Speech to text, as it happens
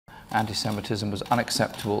anti-Semitism was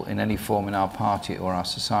unacceptable in any form in our party or our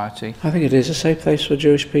society. I think it is a safe place for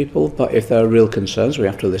Jewish people, but if there are real concerns, we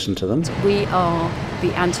have to listen to them. We are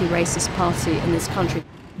the anti-racist party in this country.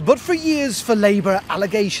 But for years, for Labour,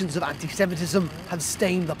 allegations of anti-Semitism have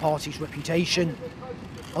stained the party's reputation.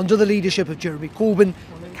 Under the leadership of Jeremy Corbyn,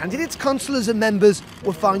 candidates, councillors and members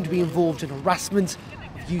were found to be involved in harassment,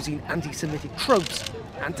 using anti-Semitic tropes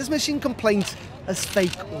and dismissing complaints as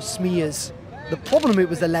fake or smears. The problem, it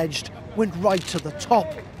was alleged, went right to the top.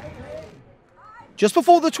 Just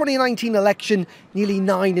before the 2019 election, nearly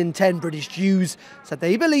 9 in 10 British Jews said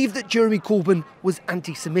they believed that Jeremy Corbyn was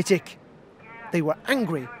anti-Semitic. They were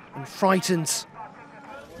angry and frightened.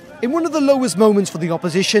 In one of the lowest moments for the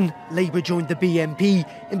opposition, Labour joined the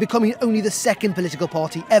BNP in becoming only the second political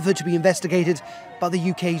party ever to be investigated by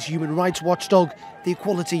the UK's human rights watchdog, the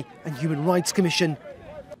Equality and Human Rights Commission.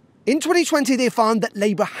 In 2020, they found that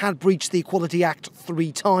Labour had breached the Equality Act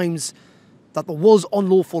 3 times, that there was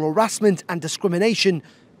unlawful harassment and discrimination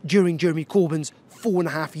during Jeremy Corbyn's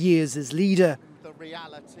 4.5 years as leader.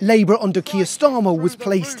 Labour under Keir Starmer was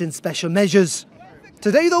placed in special measures.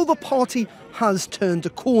 Today, though, the party has turned a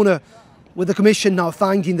corner, with the Commission now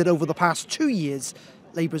finding that over the past 2 years,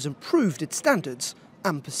 Labour has improved its standards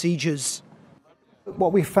and procedures.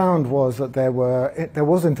 What we found was that there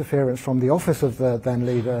was interference from the office of the then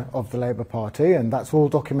leader of the Labour Party, and that's all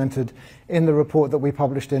documented in the report that we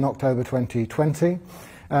published in October 2020.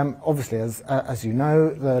 Obviously, as you know,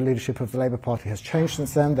 the leadership of the Labour Party has changed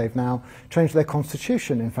since then. They've now changed their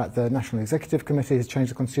constitution. In fact, the National Executive Committee has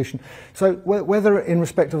changed the constitution. So whether in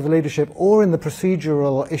respect of the leadership or in the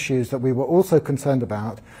procedural issues that we were also concerned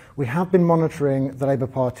about, we have been monitoring the Labour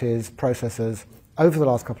Party's processes over the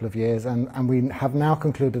last couple of years, and we have now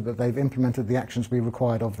concluded that they've implemented the actions we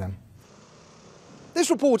required of them. This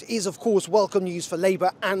report is, of course, welcome news for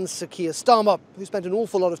Labour and Sir Keir Starmer, who spent an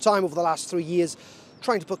awful lot of time over the last 3 years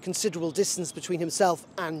trying to put considerable distance between himself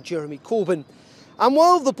and Jeremy Corbyn. And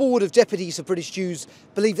while the Board of Deputies of British Jews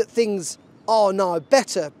believe that things are now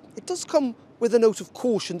better, it does come with a note of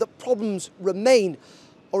caution that problems remain,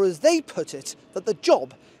 or as they put it, that the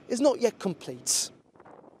job is not yet complete.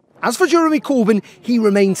 As for Jeremy Corbyn, he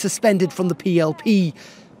remains suspended from the PLP,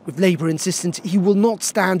 with Labour insistent he will not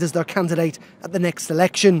stand as their candidate at the next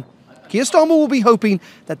election. Keir Starmer will be hoping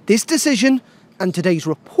that this decision and today's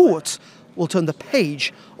report will turn the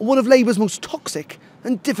page on one of Labour's most toxic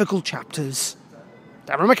and difficult chapters.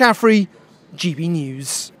 Darren McCaffery, GB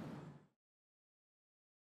News.